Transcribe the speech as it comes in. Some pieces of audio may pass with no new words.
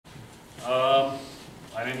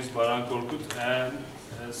My name is Baran Korkut, and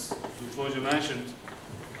as Tufoja mentioned,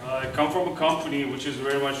 I come from a company which is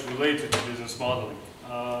very much related to business modeling.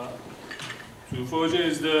 Tufoja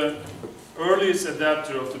is the earliest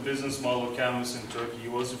adapter of the business model canvas in Turkey. He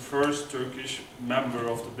was the first Turkish member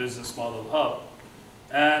of the business model hub.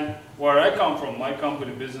 And where I come from, my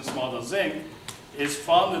company, Business Models Inc., is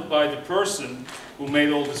founded by the person who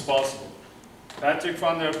made all this possible. Patrick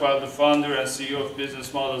van der Pijl, the founder and CEO of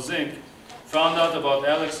Business Models Inc., found out about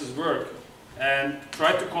Alex's work and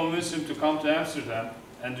tried to convince him to come to Amsterdam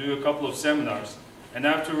and do a couple of seminars. And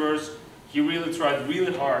afterwards, he really tried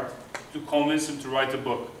really hard to convince him to write a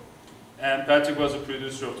book. And Patrick was a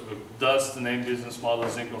producer of the book, thus the name Business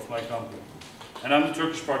Models Inc. of my company. And I'm the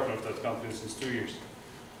Turkish partner of that company since 2 years.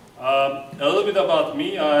 A little bit about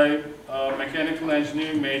me. I'm a mechanical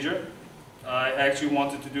engineering major. I actually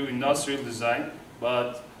wanted to do industrial design,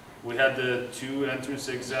 but we had the 2 entrance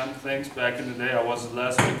exam things back in the day. I was the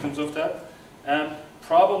last victims of that. And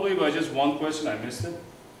probably by just one question, I missed it.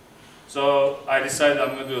 So I decided I'm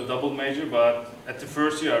going to do a double major, but at the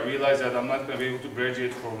first year, I realized that I'm not going to be able to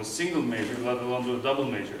graduate from a single major, let alone do a double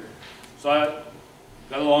major. So I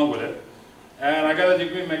got along with it. And I got a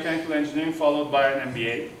degree in mechanical engineering, followed by an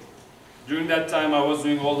MBA. During that time, I was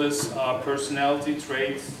doing all this personality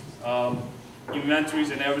traits,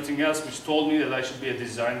 inventories and everything else, which told me that I should be a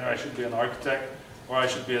designer, I should be an architect, or I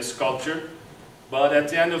should be a sculptor. But at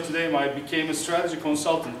the end of the day, I became a strategy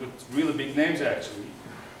consultant with really big names, actually,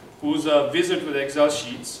 who's a wizard with Excel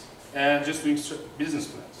sheets and just doing business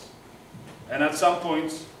plans. And at some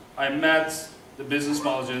point, I met the Business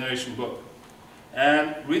Model Generation book.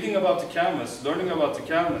 And reading about the canvas, learning about the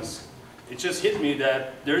canvas, it just hit me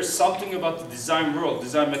that there is something about the design world,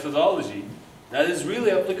 design methodology, that is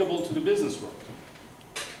really applicable to the business world.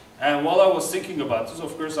 And while I was thinking about this,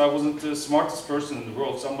 of course, I wasn't the smartest person in the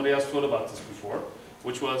world. Somebody else thought about this before,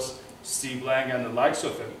 which was Steve Blank and the likes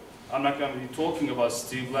of him. I'm not going to be talking about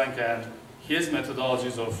Steve Blank and his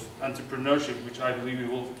methodologies of entrepreneurship, which I believe we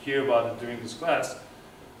will hear about it during this class.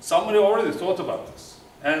 Somebody already thought about this.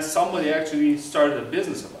 And somebody actually started a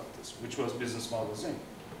business about this, which was Business Models Inc.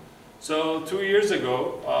 So 2 years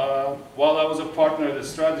ago, while I was a partner at the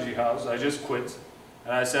strategy house, I just quit.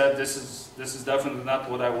 And I said, this is definitely not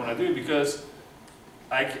what I want to do, because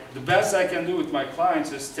the best I can do with my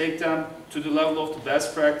clients is take them to the level of the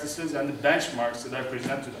best practices and the benchmarks that I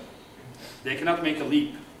present to them. They cannot make a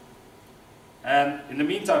leap. And in the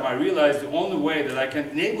meantime, I realized the only way that I can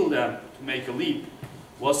enable them to make a leap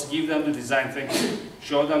was to give them the design thinking,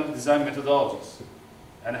 show them the design methodologies,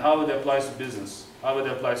 and how it applies to business, how it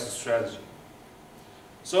applies to strategy.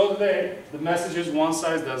 So today, the message is one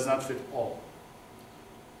size does not fit all.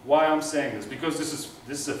 Why I'm saying this? Because this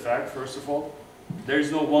is a fact, first of all. There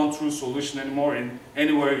is no one true solution anymore in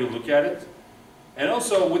anywhere you look at it. And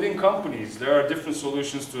also within companies, there are different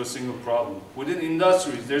solutions to a single problem. Within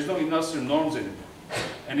industries, there's no industrial norms anymore.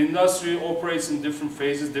 An industry operates in different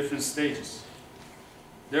phases, different stages.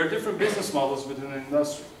 There are different business models within an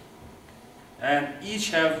industry. And each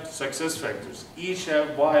have success factors, each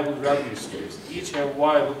have viable revenue streams, each have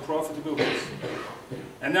viable profitabilities.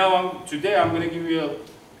 And now today I'm going to give you a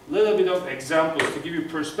little bit of examples to give you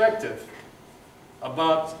perspective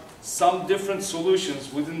about some different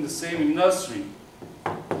solutions within the same industry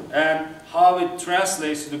and how it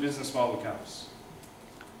translates to the business model canvas.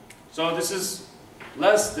 So this is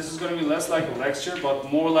going to be less like a lecture,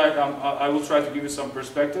 but more like I will try to give you some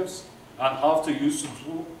perspectives on how to use the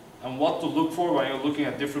tool and what to look for when you're looking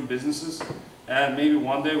at different businesses, and maybe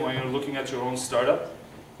one day when you're looking at your own startup,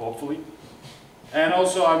 hopefully. And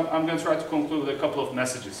also I'm going to try to conclude with a couple of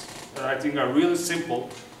messages that I think are really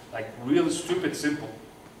simple, like really stupid simple,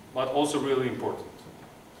 but also really important.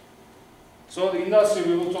 So the industry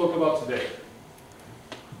we will talk about today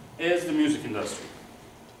is the music industry.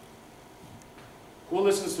 Who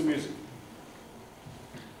listens to music?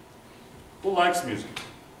 Who likes music?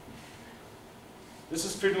 This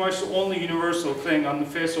is pretty much the only universal thing on the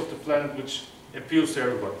face of the planet which appeals to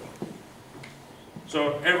everybody.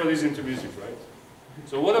 So everybody's into music, right?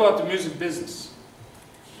 So what about the music business?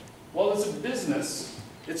 Well, it's a business.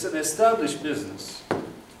 It's an established business.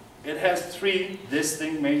 It has 3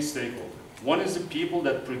 distinct main stakeholders. One is the people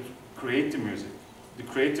that create the music, the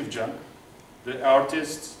creative junk, the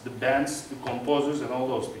artists, the bands, the composers, and all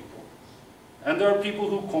those people. And there are people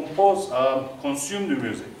who consume the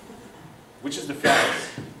music, which is the fans.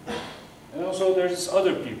 And also there's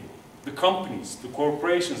other people, the companies, the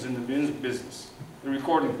corporations in the music business, the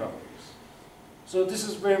recording companies. So this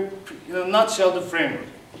is very, in a nutshell, the framework.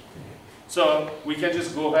 So we can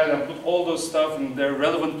just go ahead and put all those stuff in their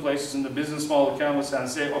relevant places in the business model canvas and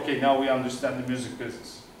say, okay, now we understand the music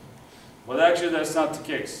business. But actually that's not the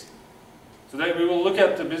case. Today we will look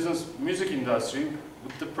at the music industry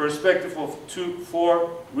with the perspective of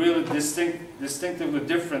four really distinctively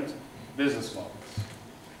different business models.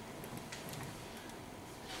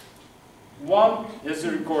 One is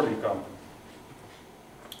the recording company.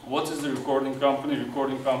 What is the recording company?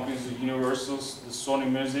 Recording companies, the Universals, the Sony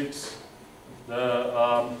Musics,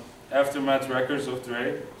 the Aftermath Records of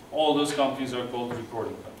Dre. All those companies are called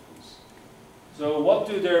recording companies. So what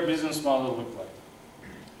do their business model look like?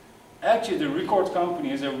 Actually, the record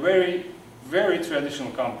company is a very, very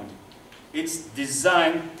traditional company. It's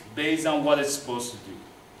designed based on what it's supposed to do.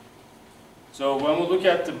 So when we look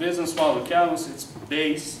at the business model canvas,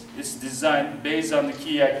 it's designed based on the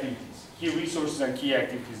key activities, key resources and key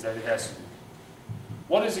activities that it has to do.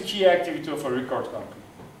 What is the key activity of a record company?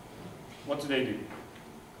 What do they do?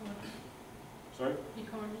 Sorry?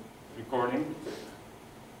 Recording. Recording.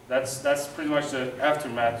 That's pretty much the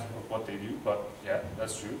aftermath of what they do, but yeah,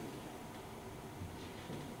 that's true.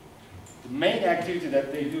 The main activity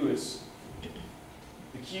that they do is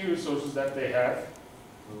the key resources that they have.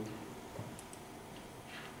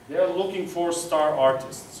 They are looking for star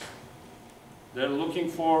artists. They're looking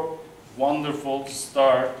for wonderful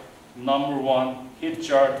star, #1, hit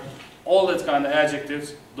chart, all that kind of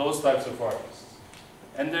adjectives, those types of artists.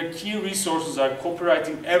 And their key resources are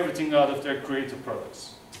copywriting everything out of their creative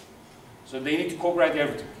products. So they need to copyright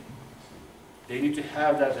everything. They need to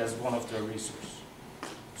have that as one of their resources.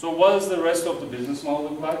 So what does the rest of the business model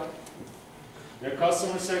look like? Their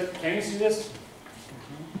customer said, can you see this?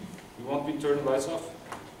 You want me to turn the lights off?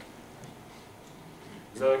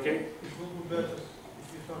 Is that okay? It will be better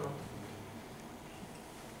if you turn on.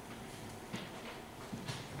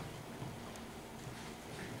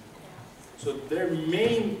 So their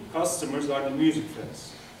main customers are the music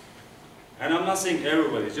fans. And I'm not saying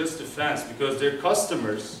everybody, just the fans, because their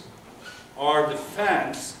customers are the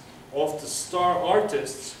fans of the star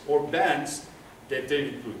artists or bands that they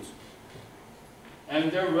recruit.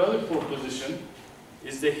 And their value proposition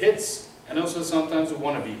is the hits and also sometimes the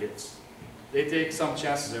wannabe hits. They take some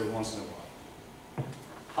chances every once in a while.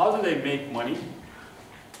 How do they make money?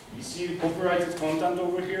 You see the copyrighted content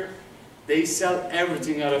over here? They sell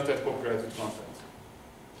everything out of that copyrighted content.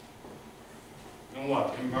 In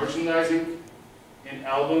what? In merchandising, in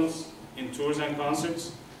albums, in tours and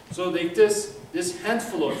concerts. So they take this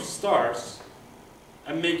handful of stars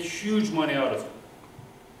and make huge money out of it.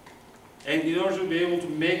 And in order to be able to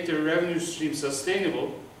make their revenue stream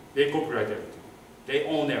sustainable, they copyright everything. They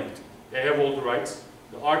own everything. They have all the rights.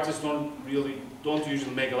 The artists don't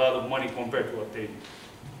usually make a lot of money compared to what they do.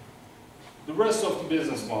 The rest of the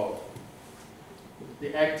business model.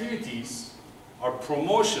 The activities are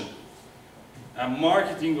promotion and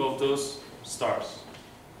marketing of those stars.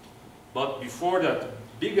 But before that, the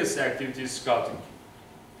biggest activity is scouting.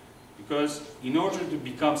 Because in order to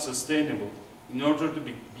become sustainable, in order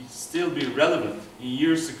to still be relevant in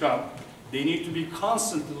years to come, they need to be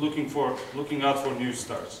constantly looking out for new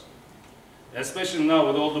stars. Especially now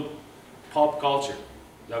with all the pop culture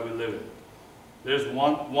that we live in. There's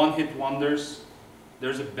one-hit wonders.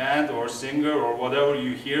 There's a band or singer or whatever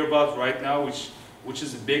you hear about right now, which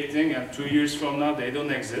is a big thing, and 2 years from now they don't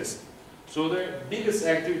exist. So their biggest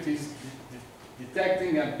activity is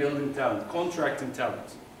detecting and building talent, contracting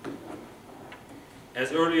talent.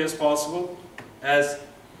 As early as possible, as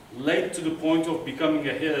late to the point of becoming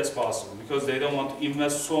a hit as possible, because they don't want to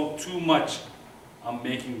invest too much on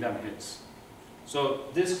making them hits. So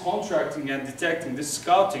this contracting and detecting, this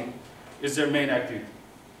scouting, is their main activity.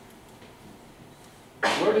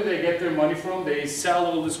 Where do they get their money from? They sell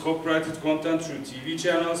all this copyrighted content through TV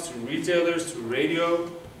channels, through retailers, through radio,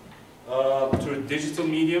 through digital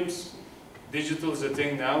mediums. Digital is a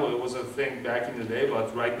thing now. It was a thing back in the day,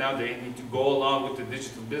 but right now they need to go along with the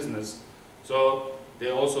digital business. So they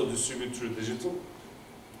also distribute through digital.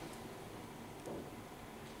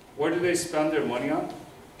 Where do they spend their money on?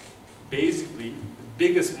 Basically, the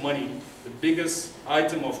biggest money, the biggest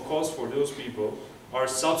item of cost for those people are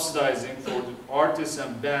subsidizing for the artists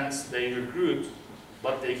and bands they recruit,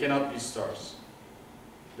 but they cannot be stars.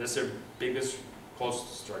 That's their biggest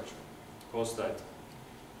cost structure, cost item.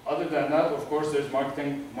 Other than that, of course, there's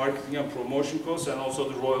marketing and promotion costs and also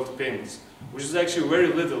the royalty payments, which is actually very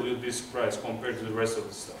little, you'll be surprised, compared to the rest of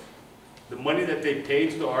the stuff. The money that they pay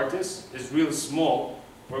to the artists is really small,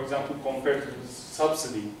 for example, compared to the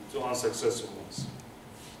subsidy to unsuccessful ones.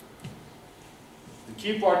 The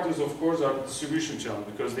key partners, of course, are the distribution channel,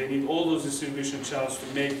 because they need all those distribution channels to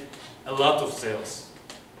make a lot of sales.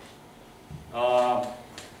 Probably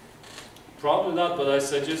not, but I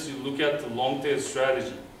suggest you look at the long tail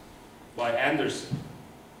strategy by Anderson,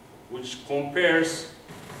 which compares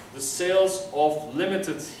the sales of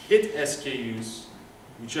limited hit SKUs,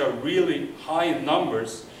 which are really high in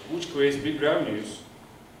numbers, which creates big revenues,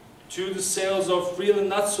 to the sales of really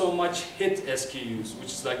not so much hit SKUs,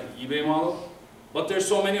 which is like an eBay model, but there's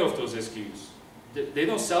so many of those SKUs. They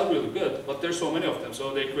don't sell really good, but there's so many of them,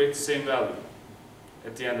 so they create the same value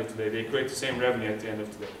at the end of the day. They create the same revenue at the end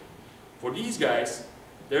of the day. For these guys,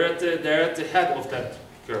 they're at the head of that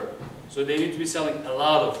curve. So they need to be selling a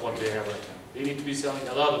lot of what they have right now. They need to be selling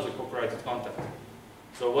a lot of the copyrighted content.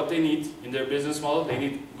 So what they need in their business model, they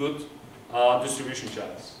need good distribution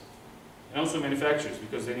channels. And also manufacturers,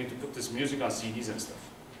 because they need to put this music on CDs and stuff.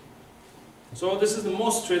 So this is the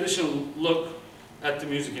most traditional look at the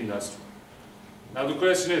music industry. Now the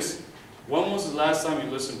question is, when was the last time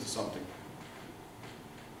you listened to something?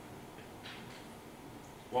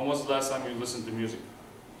 When was the last time you listened to music?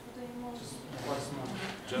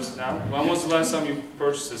 Just now? When was the last time you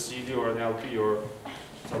purchased a CD or an LP or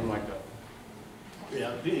something like that?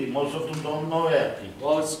 LP, most of them don't know LP.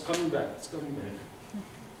 Well, it's coming back. It's coming back.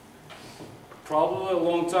 Probably a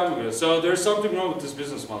long time ago. So there's something wrong with this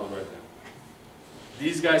business model right now.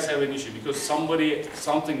 These guys have an issue because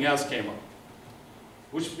something else came up.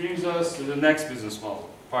 Which brings us to the next business model,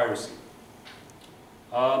 piracy.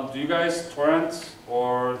 Do you guys torrent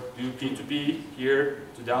or do P2P here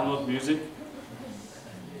to download music?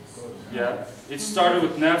 Yeah. It started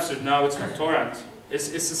with Napster, now it's with torrent. It's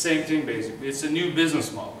the same thing basically. It's a new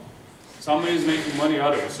business model. Somebody is making money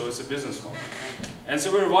out of it, so it's a business model. And it's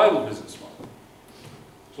a very viable business model.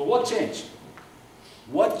 So what changed?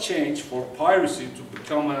 What changed for piracy to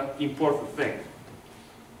become an important thing?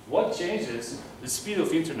 What changed is the speed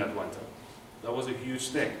of internet went up. That was a huge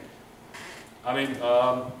thing. I mean,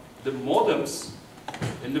 the modems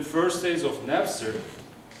in the first days of Napster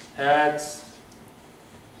had,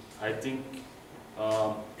 I think,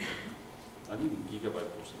 not even gigabyte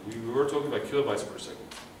per second. We were talking about kilobytes per second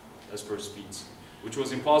as per speeds, which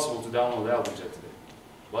was impossible to download albums at today.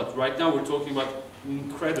 But right now we're talking about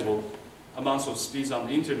incredible amounts of speeds on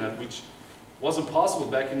the internet, which wasn't possible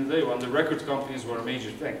back in the day when the record companies were a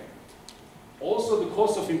major thing. Also, the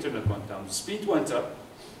cost of internet went down. The speed went up,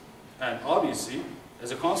 and obviously,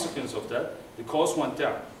 as a consequence of that, the cost went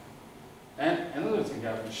down. And another thing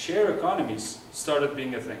happened, share economies started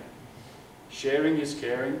being a thing. Sharing is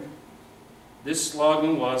caring. This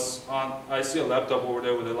slogan was on, I see a laptop over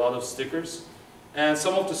there with a lot of stickers. And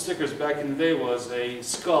some of the stickers back in the day was a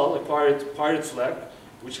skull, a pirate flag,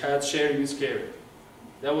 which had sharing is caring.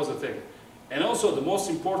 That was a thing. And also the most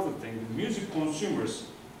important thing, the music consumers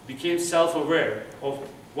became self-aware of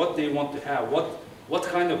what they want to have, what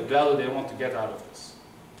kind of value they want to get out of this.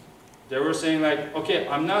 They were saying like, okay,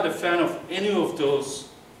 I'm not a fan of any of those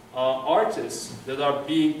artists that are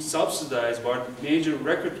being subsidized by major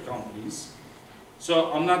record companies,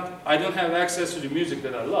 so I don't have access to the music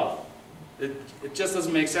that I love. It just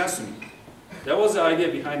doesn't make sense to me. That was the idea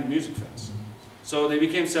behind the music fans. So they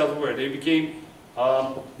became self-aware.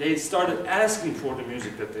 They started asking for the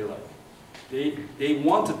music that they like.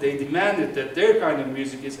 They demanded that their kind of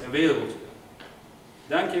music is available to them.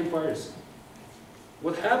 Then came piracy.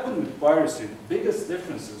 What happened with piracy, the biggest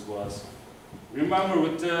differences was, remember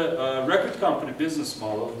with the record company business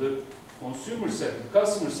model, the consumer segment,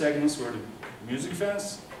 customer segments were the music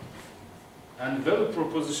fans, and the value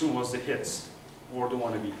proposition was the hits, or the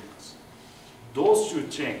wannabe hits. Those two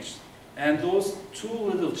changed. And those two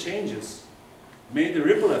little changes made a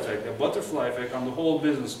ripple effect, a butterfly effect on the whole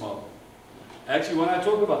business model. Actually, when I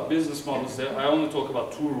talk about business models, I only talk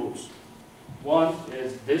about two rules. One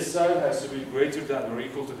is this side has to be greater than or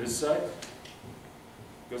equal to this side,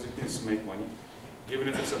 because it needs to make money. Even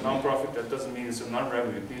if it's a non-profit, that doesn't mean it's a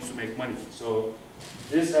non-revenue, it needs to make money. So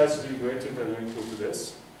this has to be greater than or equal to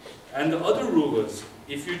this. And the other rule is,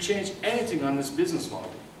 if you change anything on this business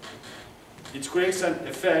model, it creates an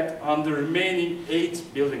effect on the remaining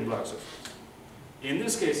 8 building blocks of it. In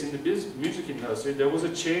this case, in the music industry, there was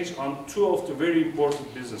a change on 2 of the very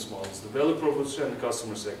important business models, the value proposition and the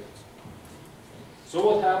customer segment. So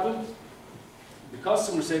what happened? The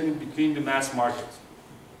customer segment became the mass market.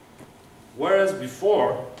 Whereas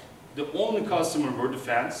before, the only customer were the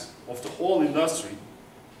fans of the whole industry,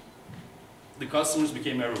 the customers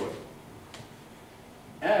became everywhere.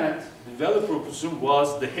 And the value proposition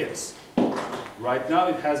was the hits. Right now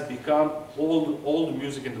it has become all the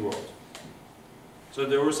music in the world. So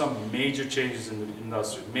there were some major changes in the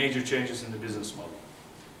industry, major changes in the business model.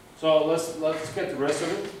 So let's get the rest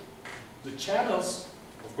of it. The channels,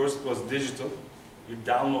 of course it was digital, You're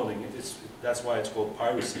downloading it. That's why it's called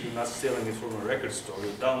piracy. You're not stealing it from a record store.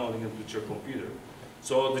 You're downloading it with your computer.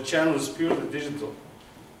 So the channel is purely digital.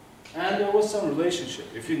 And there was some relationship.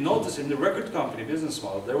 If you notice in the record company business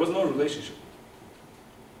model, there was no relationship.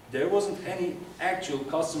 There wasn't any actual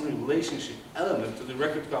customer relationship element to the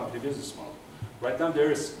record company business model. Right now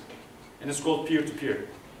there is, and it's called peer-to-peer.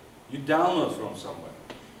 You download from somewhere.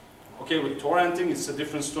 Okay, with torrenting it's a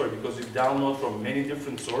different story because you download from many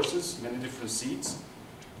different sources, many different seeds.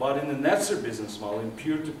 But in the Napster business model, in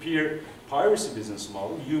peer-to-peer piracy business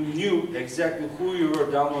model, you knew exactly who you were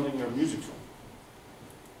downloading your music from.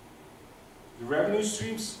 The revenue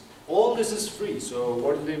streams, all this is free, so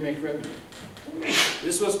where do they make revenue?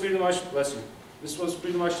 This was pretty much, bless you, this was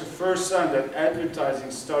pretty much the first time that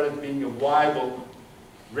advertising started being a viable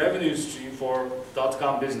revenue stream for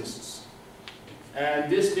 .com businesses.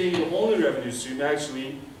 And this being the only revenue stream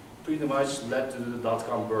actually pretty much led to the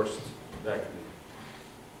 .com burst back then.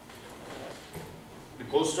 The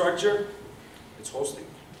cost structure, it's hosting.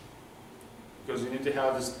 Because you need to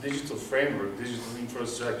have this digital framework, digital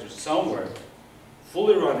infrastructure somewhere,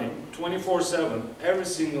 fully running 24/7 every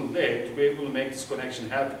single day to be able to make this connection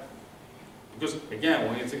happen. Because again,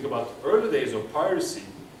 when you think about the early days of piracy,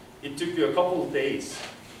 it took you a couple of days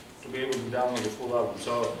to be able to download the full album.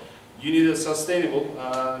 So you need a sustainable,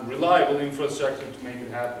 reliable infrastructure to make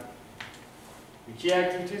it happen. The key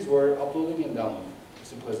activities were uploading and downloading,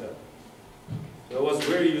 simple as that. So it was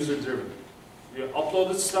very user-driven. You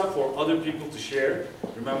uploaded stuff for other people to share.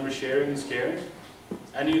 Remember, sharing is caring.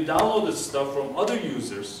 And you downloaded stuff from other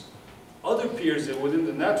users, other peers within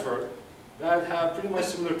the network that have pretty much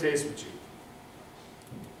similar tastes with you.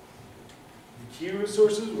 The key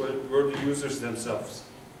resources were the users themselves.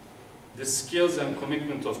 The skills and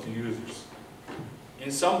commitment of the users.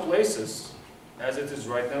 In some places, as it is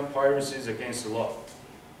right now, piracy is against the law.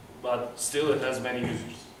 But still it has many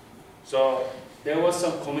users. So there was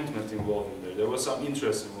some commitment involved in there. There was some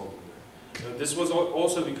interest involved in there. This was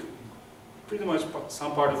also pretty much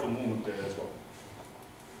some part of a movement there as well.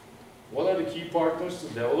 What are the key partners? The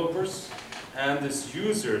developers and these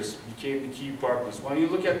users became the key partners. When you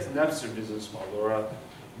look at the Napster business model or a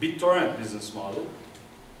BitTorrent business model,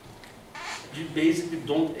 you basically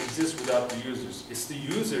don't exist without the users. It's the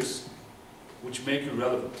users which make you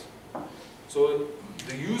relevant. So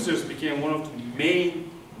the users became one of the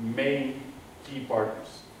main key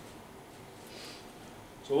partners.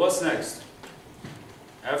 So what's next?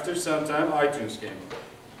 After some time, iTunes came up.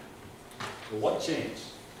 So what changed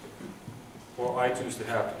for iTunes to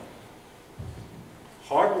happen?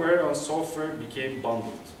 Hardware and software became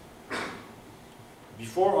bundled.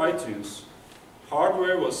 Before iTunes,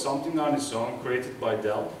 hardware was something on its own created by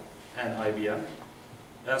Dell and IBM,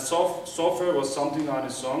 and software was something on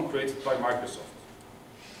its own created by Microsoft.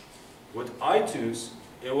 With iTunes,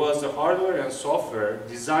 it was the hardware and software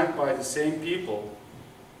designed by the same people,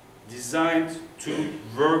 designed to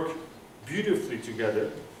work beautifully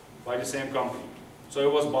together by the same company. So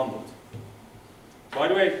it was bundled. By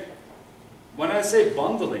the way, when I say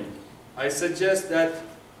bundling, I suggest that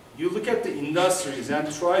you look at the industries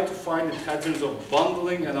and try to find the patterns of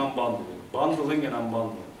bundling and unbundling, bundling and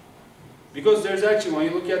unbundling. Because there's actually, when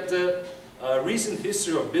you look at the recent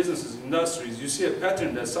history of businesses, industries, you see a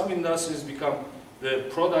pattern that some industries become, the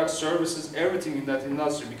products, services, everything in that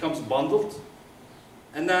industry becomes bundled,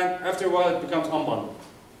 and then after a while it becomes unbundled.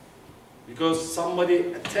 Because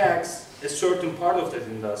somebody attacks a certain part of that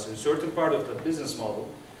industry, a certain part of that business model,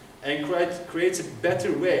 and creates a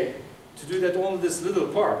better way to do that only this little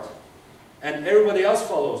part, and everybody else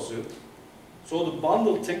follows suit. So the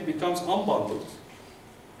bundled thing becomes unbundled,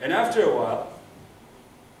 and after a while,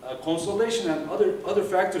 consolidation and other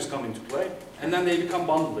factors come into play, and then they become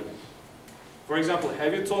bundled again. For example,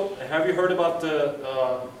 have you heard about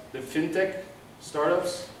the fintech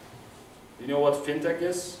startups? You know what fintech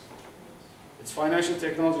is? It's financial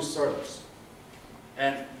technology startups,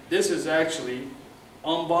 and this is actually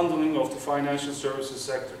unbundling of the financial services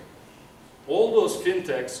sector. All those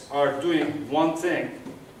fintechs are doing one thing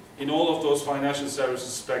in all of those financial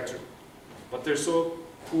services spectrum, but they're so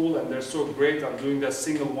cool and they're so great on doing that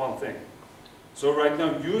single one thing. So right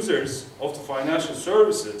now, users of the financial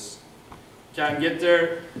services can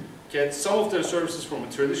get some of their services from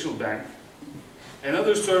a traditional bank,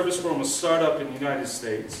 another service from a startup in the United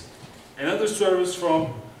States, another service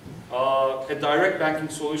from a direct banking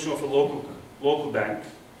solution of a local bank.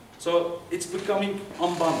 So it's becoming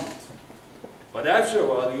unbundled. But after a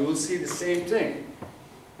while, you will see the same thing.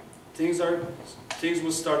 Things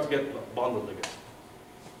will start to get bundled again.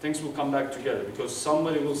 Things will come back together because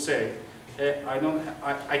somebody will say, hey,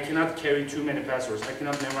 I cannot carry too many passwords. I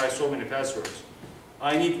cannot memorize so many passwords.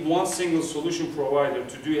 I need one single solution provider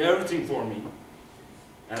to do everything for me,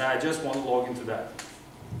 and I just want to log into that.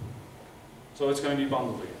 So it's going to be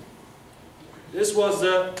bundled again. This was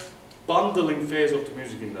the bundling phase of the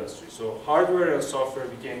music industry. So hardware and software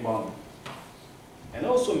became bundled. And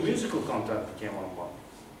also musical content became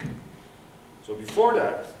unbundled. So before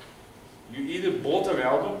that, you either bought an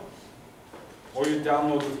album or you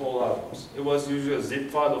downloaded whole albums. It was usually a zip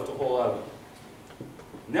file of the whole album.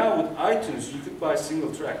 Now with iTunes, you could buy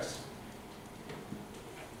single tracks.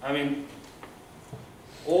 I mean,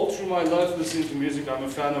 all through my life listening to music, I'm a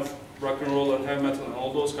fan of rock and roll and heavy metal and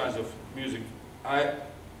all those kinds of music. I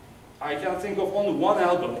can think of only one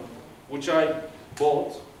album which I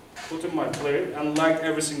bought, put in my player, and liked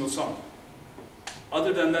every single song.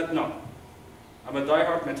 Other than that, no. I'm a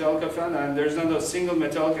die-hard Metallica fan, and there's not a single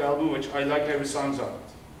Metallica album which I like every song on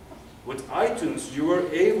it. With iTunes, you were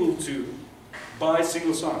able to buy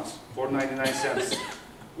single songs for 99 cents,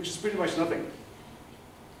 which is pretty much nothing.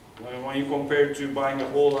 When you compare it to buying a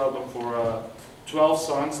whole album for 12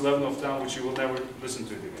 songs, 11 of them which you will never listen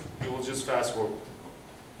to it again. You will just fast forward.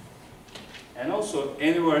 And also,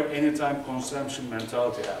 anywhere, anytime consumption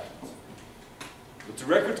mentality happened. With the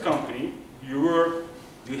record company, you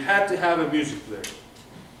had to have a music player.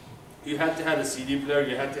 You had to have a CD player,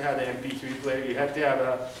 you had to have an MP3 player, you had to have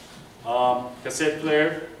a cassette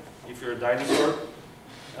player, if you're a dinosaur.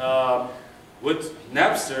 With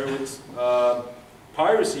Napster, with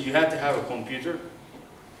piracy, you had to have a computer.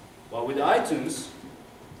 But with iTunes,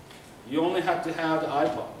 you only had to have the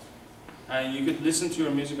iPod. And you could listen to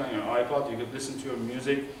your music on your iPod, you could listen to your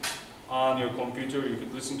music on your computer, you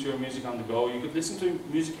could listen to your music on the go, you could listen to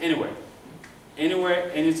music anywhere. Anywhere,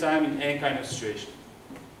 anytime, in any kind of situation.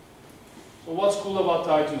 So what's cool about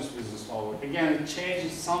the iTunes business model? Again, it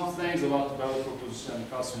changes some things about the value proposition and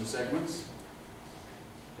customer segments.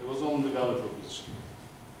 It was only the value proposition.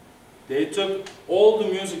 They took all the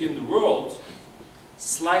music in the world,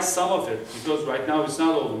 sliced some of it, because right now it's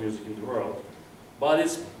not all the music in the world, but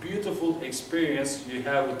it's beautiful experience you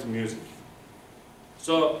have with the music.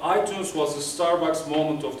 So iTunes was the Starbucks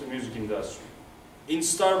moment of the music industry. In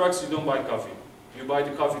Starbucks, you don't buy coffee. You buy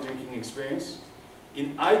the coffee drinking experience.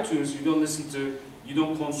 In iTunes, you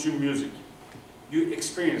don't consume music. You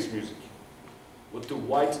experience music. With the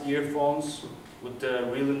white earphones, with the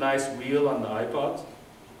really nice wheel on the iPod.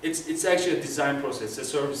 It's actually a design process, a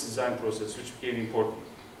service design process, which became important.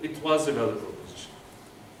 It was a value proposition.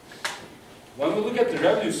 When we look at the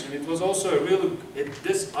revenue stream, it was also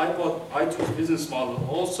this iTunes business model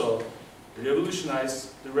also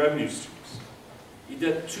revolutionized the revenue streams. It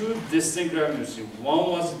had two distinct revenue streams. One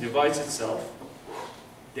was the device itself.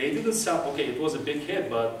 They didn't sell, okay, it was a big hit,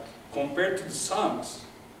 but compared to the songs,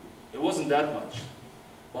 it wasn't that much.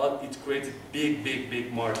 But it created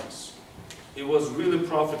big margins. It was really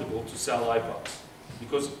profitable to sell iPods.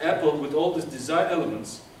 Because Apple, with all these design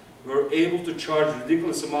elements, were able to charge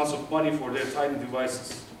ridiculous amounts of money for their tiny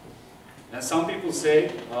devices. And some people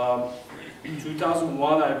say,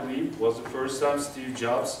 2001, I believe, was the first time Steve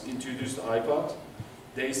Jobs introduced the iPod.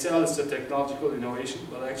 They say it's a technological innovation,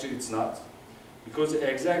 but actually it's not. Because the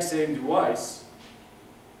exact same device,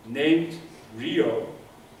 named Rio,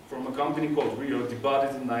 from a company called Rio,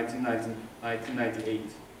 debuted in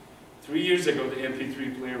 1998. 3 years ago, the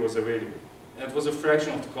MP3 player was available. And it was a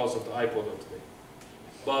fraction of the cost of the iPod of today.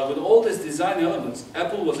 But with all these design elements,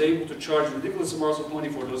 Apple was able to charge ridiculous amounts of money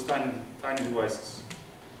for those tiny devices.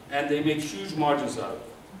 And they made huge margins out of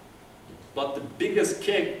it. But the biggest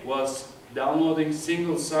kick was downloading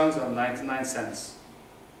single songs on 99 cents.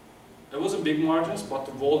 It wasn't big margins, but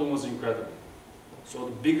the volume was incredible. So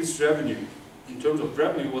the biggest revenue, in terms of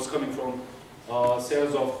revenue, was coming from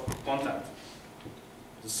sales of content.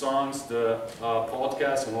 The songs, the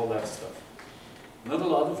podcasts, and all that stuff. Not a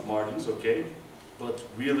lot of margins, okay, but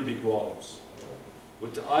really big volumes.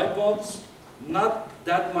 With the iPods, not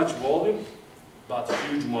that much volume, but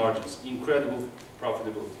huge margins, incredible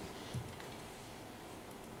profitability.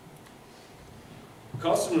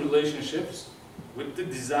 Customer relationships, with the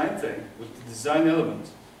design thing, with the design element,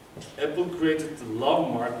 Apple created the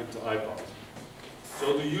love mark with the iPod.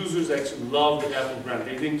 So the users actually loved the Apple brand.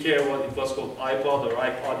 They didn't care what it was called, iPod or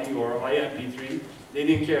iPoddy or iMP3. They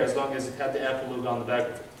didn't care as long as it had the Apple logo on the back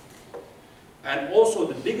of it. And also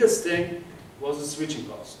the biggest thing was the switching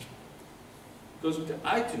cost. Because with the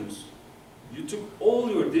iTunes, you took all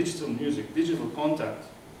your digital music, digital content,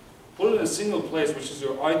 put it in a single place, which is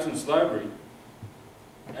your iTunes library,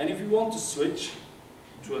 and if you want to switch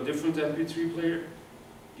to a different MP3 player,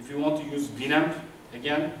 if you want to use Winamp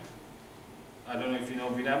again, I don't know if you know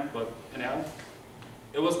Winamp, but anyhow,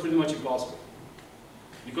 it was pretty much impossible.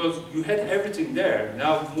 because you had everything there.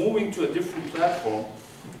 Now moving to a different platform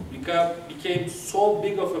became so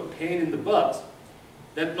big of a pain in the butt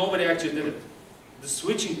that nobody actually did it. The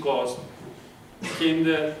switching cost became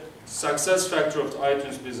the success factor of the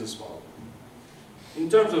iTunes business model. In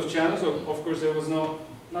terms of channels, of course, there was not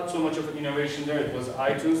so much of an innovation there. It was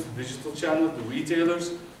iTunes, the digital channel, the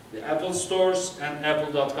retailers, the Apple stores, and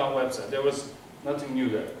Apple.com website. There was nothing new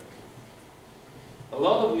there. A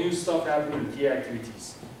lot of new stuff happened in key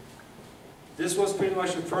activities. This was pretty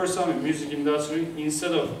much the first time in music industry,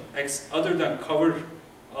 instead of other than cover,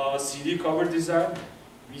 CD cover design,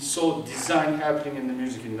 we saw design happening in the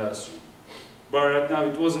music industry. But right now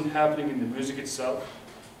it wasn't happening in the music itself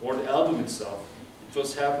or the album itself. It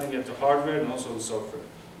was happening at the hardware and also the software.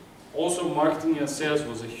 Also, marketing and sales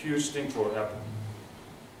was a huge thing for Apple.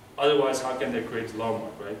 Otherwise, how can they create a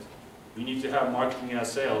landmark, right? We need to have marketing and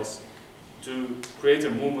sales to create a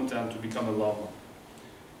movement and to become a landmark.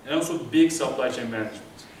 And also big supply chain management.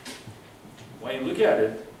 When you look at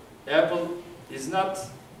it, Apple is not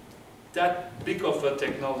that big of a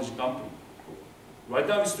technology company. Right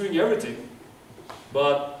now it's doing everything,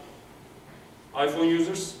 but iPhone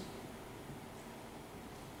users,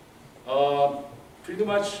 pretty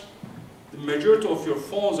much the majority of your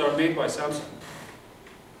phones are made by Samsung.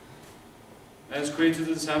 And it's created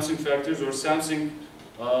in Samsung factories or Samsung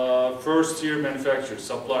first-tier manufacturers,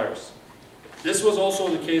 suppliers. This was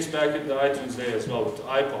also the case back in the iTunes day as well with the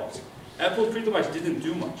iPods. Apple pretty much didn't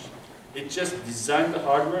do much. It just designed the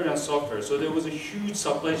hardware and software. So there was a huge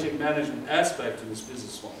supply chain management aspect to this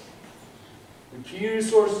business model. The key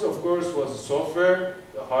resources, of course, was the software,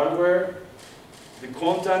 the hardware, the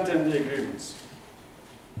content, and the agreements.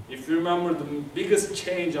 If you remember, the biggest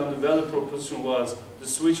change on the value proposition was the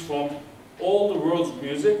switch from all the world's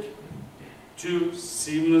music to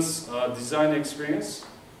seamless design experience.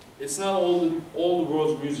 It's not all the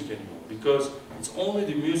world's music anymore, because it's only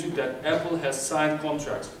the music that Apple has signed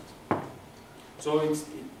contracts with. So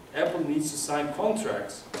Apple needs to sign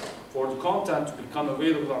contracts for the content to become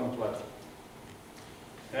available on the platform.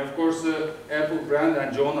 And of course, the Apple brand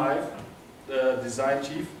and John Ive, the design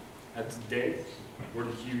chief at the day, were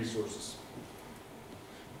the key resources.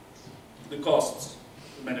 The costs,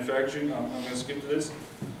 the manufacturing, I'm going to skip to this.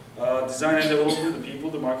 Design and development, the people,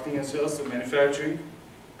 the marketing and sales, the manufacturing,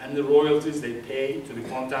 and the royalties they pay to the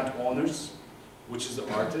content owners, which is the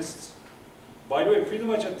artists. By the way, pretty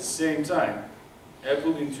much at the same time,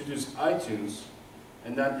 Apple introduced iTunes,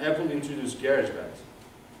 and then Apple introduced GarageBand.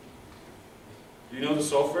 Do you know the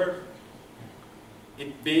software?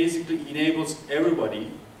 It basically enables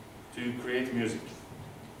everybody to create music.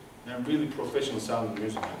 And really professional sounding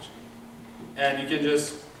music, actually. And you can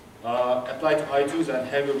just apply to iTunes and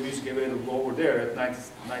have your music available over there at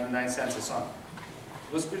 99 cents a song.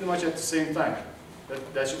 It was pretty much at the same time.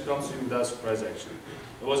 That should come to you without surprise, actually.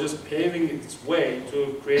 It was just paving its way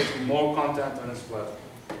to creating more content on its platform.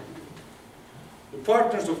 The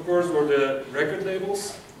partners, of course, were the record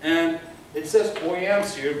labels, and it says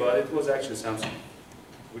OEMs here, but it was actually Samsung,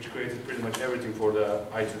 which created pretty much everything for the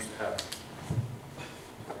iTunes to have.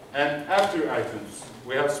 And after iTunes,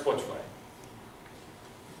 we have Spotify.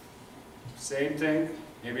 Same thing,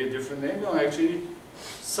 maybe a different name. No, actually,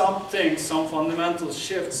 some fundamental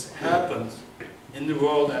shifts happened in the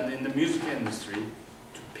world and in the music industry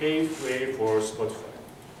to pave way for Spotify.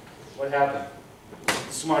 What happened? The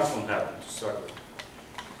smartphone happened to start with.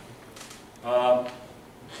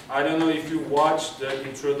 I don't know if you watched the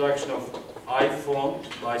introduction of iPhone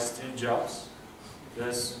by Steve Jobs.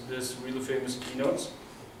 This really famous keynote.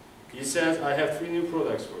 He says, I have 3 new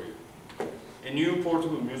products for you. A new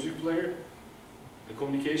portable music player, a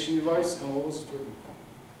communication device, and what was the third one?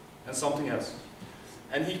 And something else.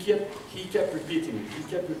 And he kept repeating it. He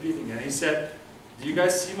kept repeating it. And he said, do you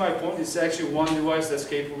guys see my point? It's actually one device that's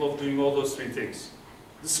capable of doing all those 3 things.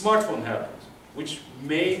 The smartphone happened, which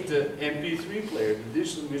made the MP3 player, the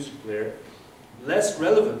digital music player, less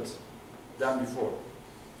relevant than before.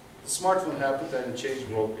 The smartphone happened and it changed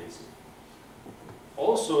the world basically.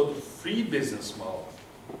 Also, the free business model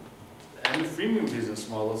and the freemium business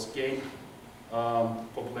models gained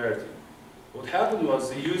popularity. What happened was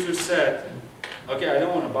the user said, okay, I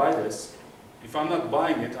don't want to buy this. If I'm not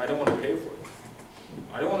buying it, I don't want to pay for it.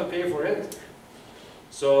 I don't want to pay for it.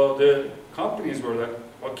 So the companies were like,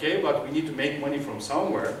 okay, but we need to make money from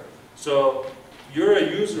somewhere. So you're a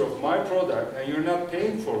user of my product and you're not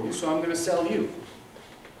paying for me, so I'm going to sell you.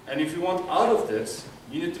 And if you want out of this,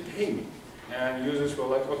 you need to pay me. And users were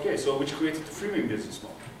like, okay, so which created the freemium business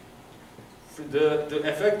model. The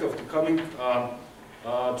effect of the coming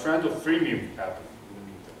trend of freemium happened in the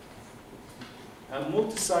meantime. and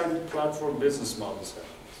multi-sided platform business models happened,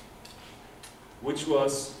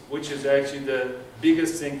 which is actually the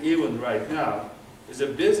biggest thing even right now, is a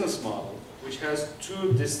business model which has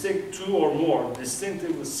two or more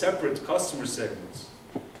distinctively separate customer segments,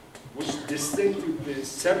 which distinctively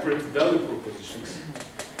separate value propositions.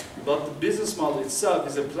 But the business model itself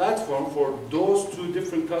is a platform for those two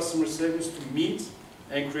different customer segments to meet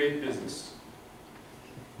and create business.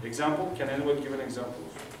 Example, can anyone give an example?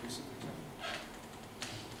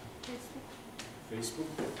 Facebook?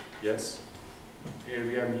 Yes.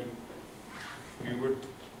 Airbnb, Uber.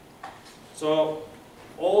 So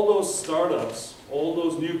all those startups, all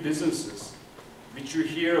those new businesses, which you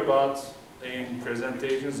hear about in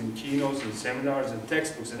presentations, in keynotes, in seminars, in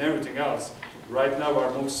textbooks, and everything else, right now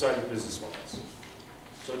are multi-sided business models.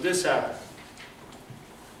 So this happened.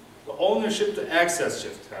 The ownership to access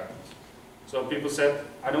shift happened. So people said,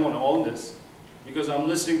 I don't want to own this because I'm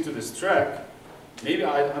listening to this track. Maybe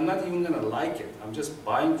I'm not even going to like it. I'm just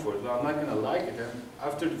buying for it, but I'm not going to like it. And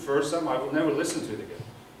after the first time, I will never listen to it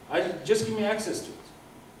again. Just give me access to it.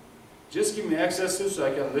 Just give me access to it so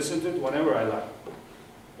I can listen to it whenever I like.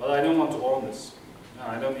 But I don't want to own this. No,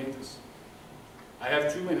 I don't need this. I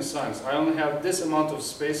have too many songs. I only have this amount of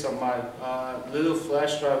space on my little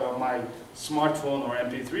flash drive on my smartphone or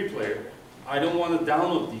MP3 player. I don't want to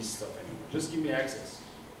download these stuff anymore. Just give me access.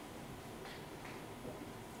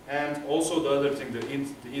 And also the other thing,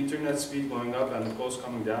 the internet speed going up and the cost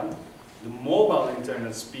coming down, the mobile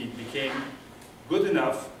internet speed became good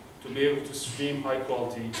enough to be able to stream high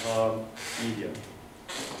quality media.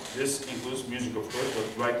 This includes music, of course,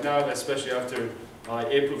 but right now, especially after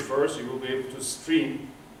April 1st, you will be able to stream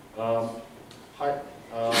high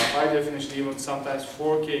definition, even sometimes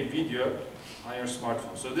 4K video on your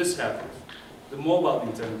smartphone. So this happened, the mobile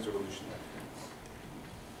internet revolution.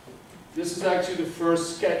 This is actually the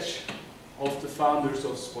first sketch of the founders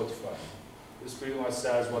of Spotify. This pretty much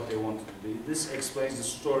says what they wanted to do. This explains the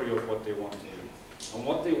story of what they wanted to do. And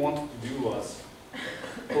what they wanted to do was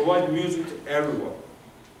provide music to everyone,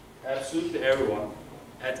 absolutely everyone,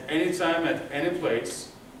 at any time, at any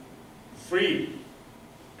place, free.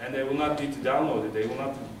 And they will not need to download it, they will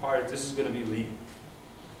not need to pirate it. This is going to be legal.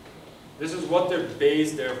 This is what they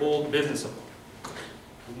base their whole business upon.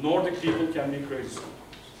 The Nordic people can be crazy.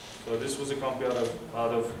 So this was a company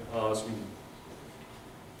out of Sweden.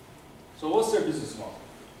 So what's their business model?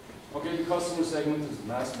 Okay, the customer segment is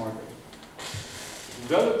mass market. The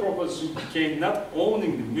value proposition became not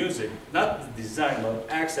owning the music, not the design, but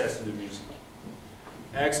access to the music.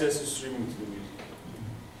 Access to streaming to the music.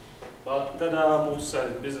 But tada,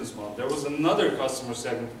 multi-sided business model. There was another customer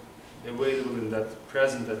segment available in that,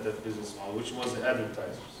 present at that business model, which was the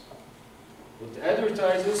advertisers. With the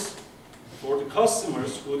advertisers, for the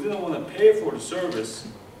customers who didn't want to pay for the service,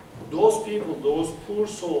 those people, those poor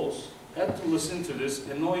souls, had to listen to this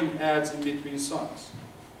annoying ads in between songs.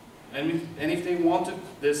 And if they wanted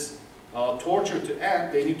this torture to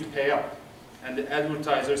end, they need to pay up. And the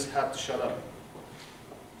advertisers had to shut up.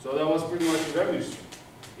 So that was pretty much the revenue stream.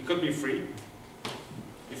 It could be free,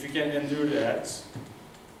 if you can endure the ads.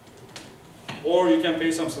 Or you can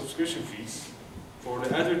pay some subscription fees for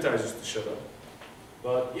the advertisers to shut up.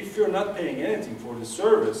 But if you're not paying anything for the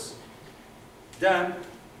service, then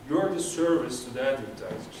you're the service to the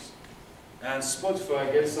advertisers. And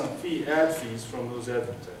Spotify gets some ad fees from those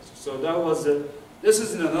advertisers. So that was this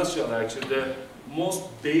is in a nutshell actually, the most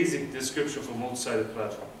basic description for multi-sided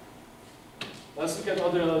platform. Let's look at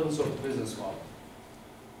other elements of the business model.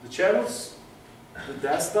 The channels, the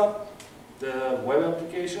desktop, the web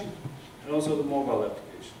application, and also the mobile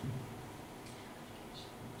application.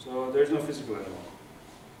 So there's no physical anymore.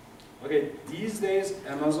 Okay, these days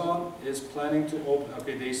Amazon is planning to open,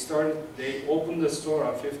 okay, they opened the store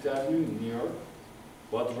on 5th Avenue in New York,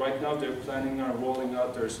 but right now they're planning on rolling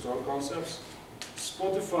out their store concepts.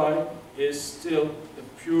 Spotify is still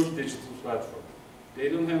a pure digital platform. They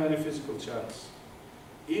don't have any physical channels.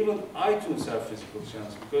 Even iTunes have physical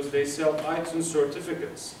channels because they sell iTunes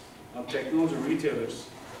certificates on technology retailers,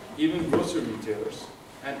 even grocery retailers,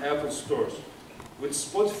 and Apple stores. With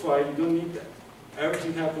Spotify, you don't need that.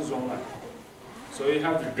 Everything happens online. So you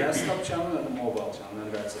have the desktop channel and the mobile channel,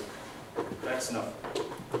 and that's it. That's enough.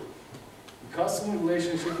 The customer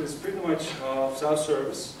relationship is pretty much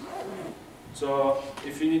self-service. So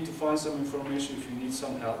if you need to find some information, if you need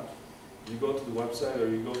some help, you go to the website or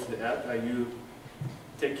you go to the app and you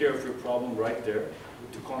take care of your problem right there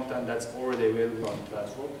with the content that's already available on the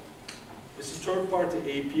platform. It's a third-party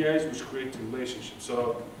APIs which create the relationship.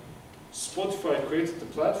 So Spotify created the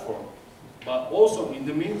platform, but also in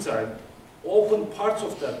the meantime, open parts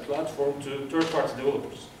of that platform to third-party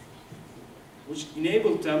developers. which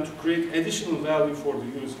enabled them to create additional value for the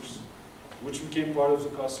users, which became part of the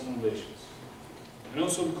customer relations. And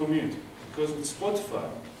also the community, because with Spotify,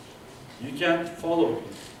 you can't follow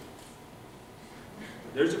people.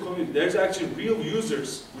 There's a community, there's actually real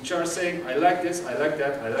users which are saying, I like this, I like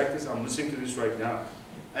that, I like this, I'm listening to this right now.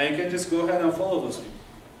 And you can just go ahead and follow those people.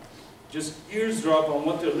 Just eavesdrop on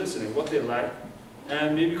what they're listening, what they like,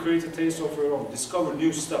 and maybe create a taste of your own, discover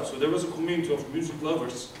new stuff. So there was a community of music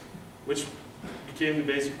lovers, which became the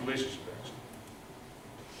basic relationship actually.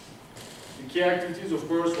 The key activities, of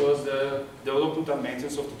course, was the development and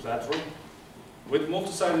maintenance of the platform. With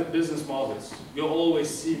multi-sided business models, you always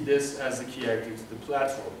see this as the key activity, the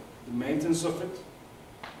platform. The maintenance of it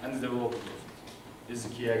and the development of it is the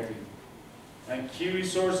key activity. And key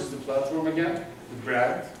resource is the platform again, the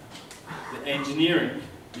brand, the engineering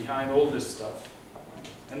behind all this stuff,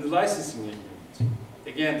 and the licensing agreement.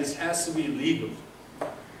 Again, this has to be legal.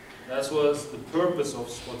 That was the purpose of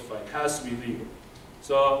Spotify. It has to be legal.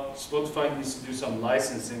 So Spotify needs to do some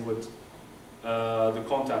licensing with the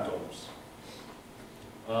content owners.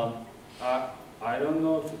 I don't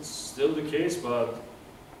know if it's still the case, but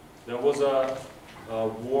there was a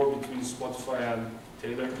war between Spotify and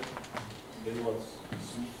Taylor.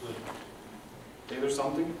 Taylor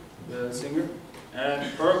something, the singer. And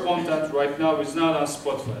her content right now is not on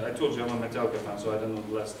Spotify. I told you I'm a Metallica fan, so I don't know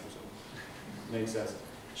the last name, so it makes sense.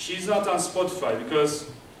 She's not on Spotify because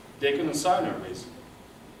they couldn't sign her, basically.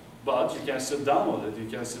 But you can still download it, you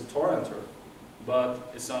can still torrent her,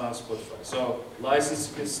 but it's not on Spotify. So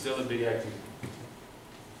licensing is still a big activity.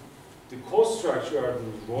 The cost structure are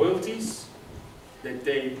the royalties that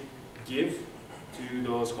they give to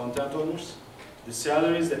those content owners, the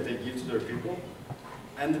salaries that they give to their people,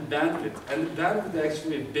 and the bandwidth. And the bandwidth is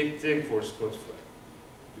actually a big thing for Spotify.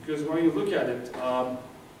 Because when you look at it,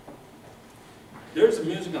 there's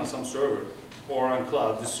music on some server or on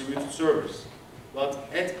cloud, distributed servers. But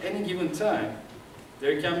at any given time,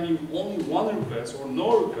 there can be only one request or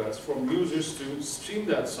no request from users to stream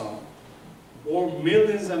that song, or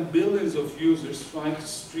millions and billions of users trying to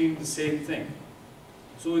stream the same thing.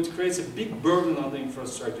 So it creates a big burden on the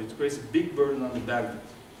infrastructure, it creates a big burden on the bandwidth.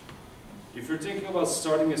 If you're thinking about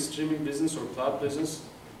starting a streaming business or cloud business,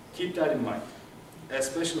 keep that in mind.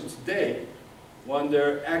 Especially today, when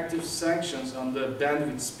there are active sanctions on the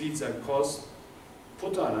bandwidth speeds and costs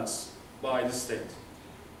put on us by the state.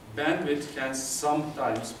 Bandwidth can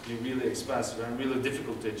sometimes be really expensive and really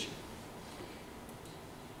difficult to achieve.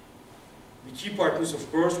 The key partners,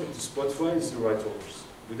 of course, with the Spotify is the right holders.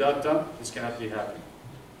 Without them, this cannot be happening.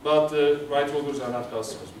 But the right holders are not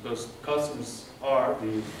customers, because customers are the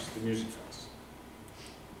users, the music fans.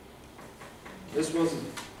 This was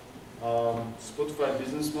Spotify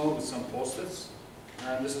business model with some post-its,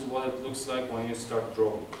 and this is what it looks like when you start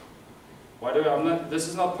drawing. By the way, this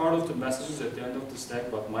is not part of the messages at the end of this deck,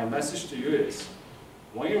 but my message to you is,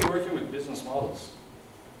 when you're working with business models,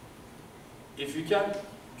 if you can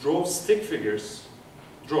draw stick figures,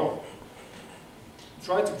 draw.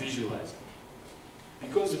 Try to visualize it.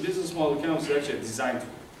 Because the business model canvas is actually a design tool,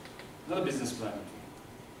 not a business plan tool.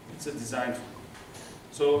 It's a design tool.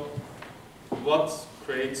 So what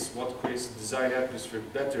creates the design atmosphere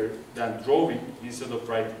better than drawing instead of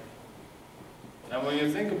writing? And when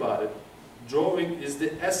you think about it, drawing is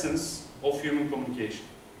the essence of human communication.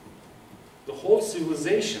 The whole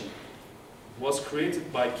civilization was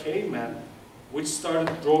created by cavemen, which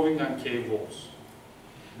started drawing on cave walls.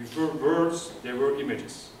 Before words, there were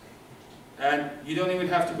images. And you don't even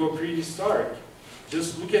have to go prehistoric.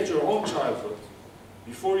 Just look at your own childhood.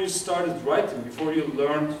 Before you started writing, before you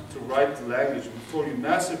learned to write the language, before you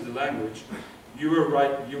mastered the language, you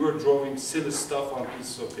were drawing silly stuff on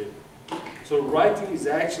pieces of paper. So writing is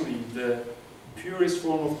actually the purest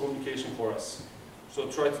form of communication for us. So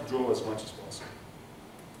try to draw as much as possible.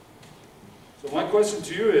 So my question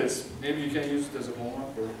to you is, maybe you can use it as a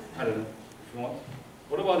homework, or I don't know, if you want.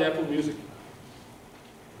 What about Apple Music?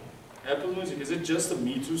 Apple Music, is it just a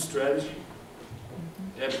Me Too strategy?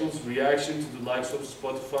 Apple's reaction to the likes of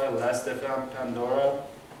Spotify, Last.fm, Pandora,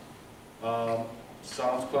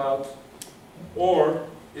 SoundCloud? Or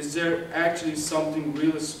is there actually something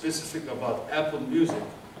really specific about Apple Music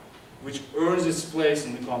which earns its place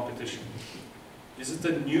in the competition? Is it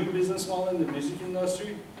a new business model in the music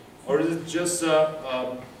industry? Or is it just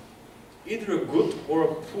either a good or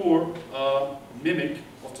a poor mimic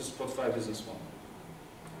of the Spotify business model?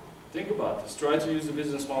 Think about this. Try to use the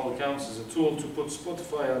business model accounts as a tool to put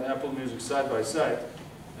Spotify and Apple Music side by side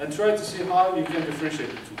and try to see how you can differentiate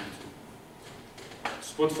between the two.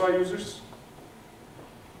 Spotify users,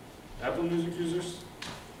 Apple Music users.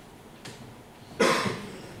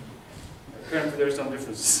 Apparently there are some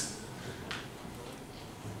differences.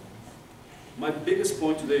 My biggest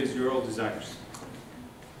point today is you're all designers.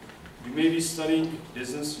 You may be studying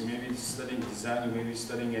business, you may be studying design, you may be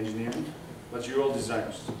studying engineering, but you're all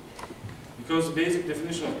designers. Because the basic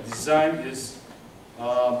definition of design is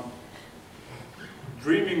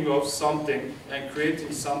dreaming of something and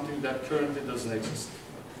creating something that currently doesn't exist.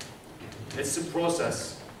 It's a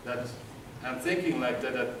process that, and thinking like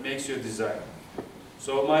that, that makes you a designer.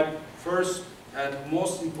 So my first and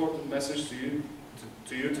most important message to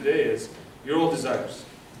you today is, you're all designers.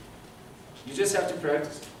 You just have to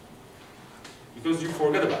practice. Because you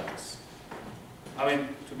forget about this. I mean,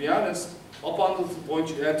 to be honest, up until the point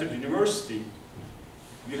you entered university,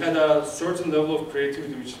 you had a certain level of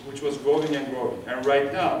creativity which was growing and growing. And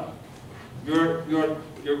right now, you're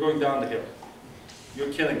going down the hill.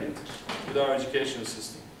 You're killing it with our educational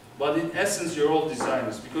system. But in essence, you're all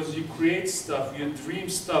designers because you create stuff, you dream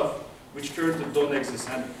stuff which currently don't exist.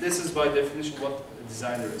 And this is by definition what a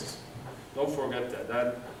designer is. Don't forget that.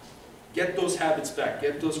 And get those habits back.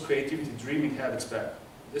 Get those creativity, dreaming habits back.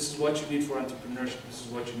 This is what you need for entrepreneurship. This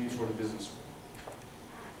is what you need for the business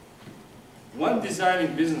world. When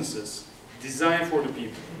designing businesses, design for the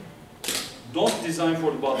people. Don't design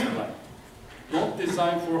for the bottom line. Don't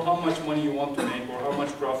design for how much money you want to make or how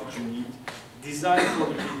much profit you need. Design for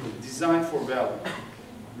the people. Design for value.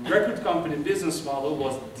 The record company business model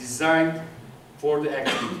was designed for the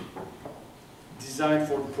activity. Designed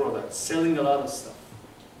for the product. Selling a lot of stuff.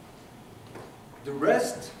 The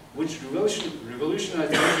rest, which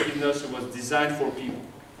revolutionized the music industry, was designed for people.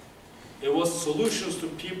 It was solutions to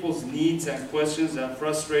people's needs and questions and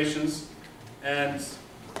frustrations, and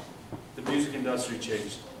the music industry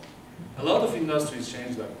changed. A lot of industries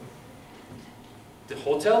changed that. The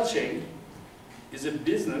hotel chain is a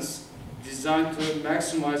business designed to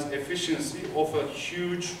maximize efficiency of a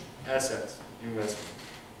huge asset investment.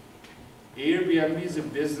 Airbnb is a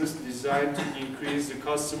business designed to increase the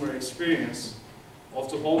customer experience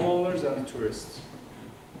of the homeowners and the tourists.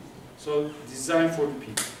 So, design for the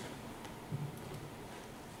people.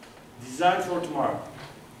 Design for tomorrow.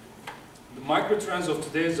 The micro trends of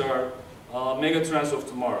today are mega trends of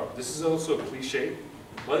tomorrow. This is also a cliche,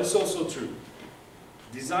 but it's also true.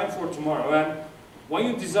 Design for tomorrow. And when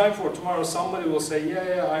you design for tomorrow, somebody will say,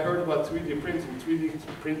 yeah, I heard about 3D printing. 3D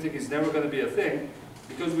printing is never going to be a thing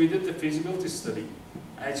because we did the feasibility study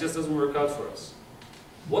and it just doesn't work out for us.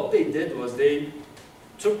 What they did was they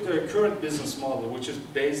took their current business model, which is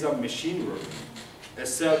based on machine work,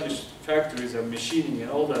 established factories and machining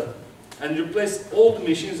and all that, and replaced all the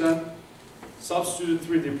machines and substituted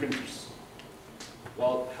 3D printers.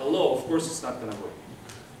 Well, hello, of course it's not going to work.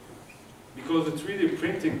 Because the 3D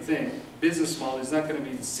printing thing, business model, is not going to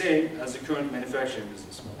be the same as the current manufacturing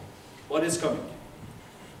business model. What is coming?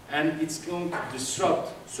 And it's going to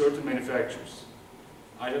disrupt certain manufacturers.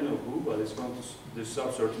 I don't know who, but it's going to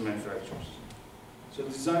disrupt certain manufacturers. So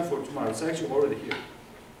design for tomorrow, it's actually already here.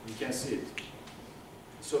 You can see it.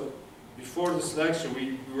 So before this lecture,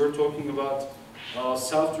 we were talking about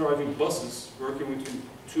self-driving buses working between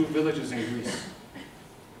two villages in Greece.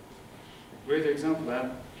 Great example.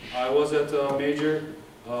 And I was at a major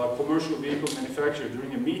commercial vehicle manufacturer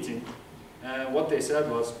during a meeting, and what they said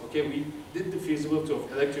was, okay, we did the feasibility of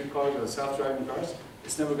electric cars and self-driving cars.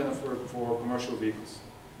 It's never going to work for commercial vehicles.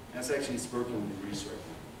 And it's working in Greece right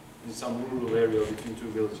now, in some rural area between two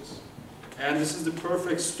villages. And this is the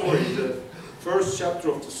perfect story, the first chapter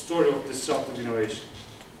of the story of disruptive innovation.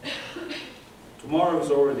 Tomorrow is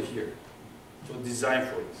already here. So design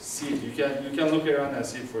for it. See it. You can look around and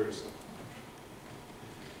see it for yourself.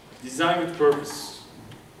 Design with purpose.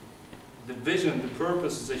 The vision, the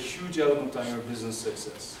purpose is a huge element on your business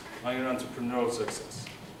success, on your entrepreneurial success.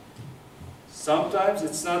 Sometimes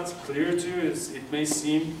it's not clear to you, it may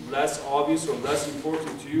seem less obvious or less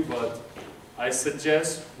important to you, but I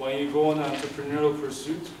suggest when you go on an entrepreneurial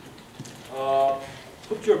pursuit,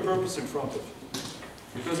 put your purpose in front of you.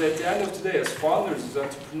 Because at the end of the day, as founders, as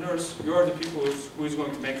entrepreneurs, you are the people who is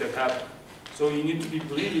going to make that happen. So you need to be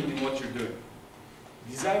believing in what you're doing.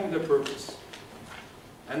 Design with a purpose.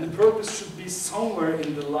 And the purpose should be somewhere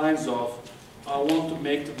in the lines of, I want to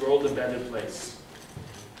make the world a better place.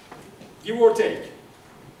 Give or take.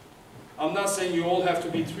 I'm not saying you all have to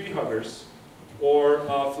be tree huggers or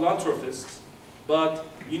philanthropists, but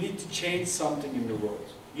you need to change something in the world.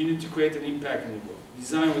 You need to create an impact in the world.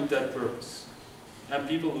 Design with that purpose. And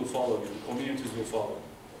people will follow you, communities will follow.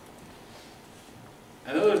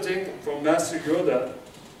 Another thing from Master Yoda,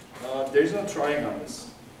 there's no trying on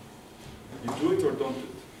this. You do it or don't do it.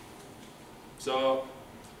 So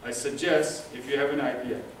I suggest, if you have an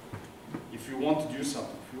idea, If you want to do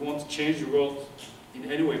something, if you want to change the world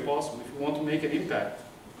in any way possible, if you want to make an impact,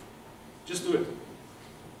 just do it.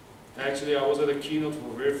 Actually, I was at a keynote of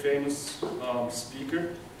a very famous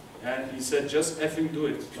speaker, and he said, just effing do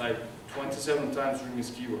it, like 27 times during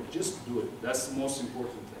his keynote. Just do it. That's the most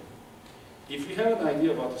important thing. If you have an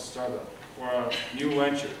idea about a startup or a new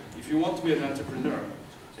venture, if you want to be an entrepreneur,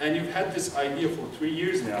 and you've had this idea for 3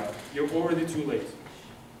 years now, you're already too late.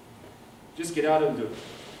 Just get out and do it.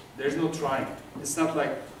 There's no trying. It's not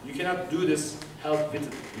like you cannot do this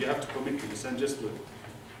half-witted. You have to commit to this and just do it.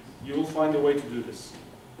 You will find a way to do this,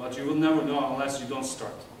 but you will never know unless you don't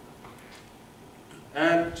start.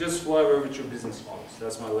 And just fly away with your business models.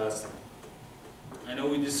 That's my last thing. I know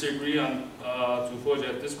we disagree on Tufoja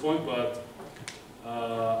at this point, but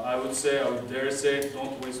I would dare say,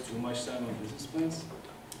 don't waste too much time on business plans.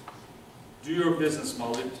 Do your business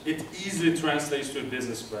model. It easily translates to a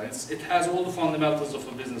business plan. It has all the fundamentals of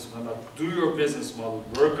a business plan, but do your business model,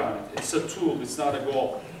 work on it. It's a tool, it's not a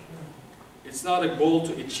goal. It's not a goal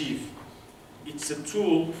to achieve. It's a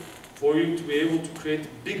tool for you to be able to create the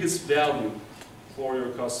biggest value for your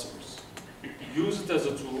customers. Use it as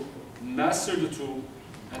a tool, master the tool,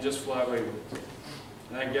 and just fly away with it.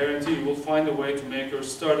 And I guarantee you will find a way to make your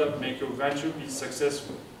startup, make your venture be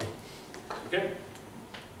successful. Okay?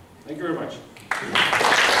 Thank you very much.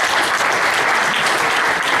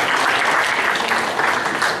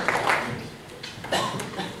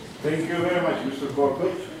 Thank you very much, Mr.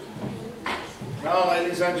 Korkut. Now,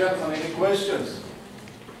 ladies and gentlemen, any questions?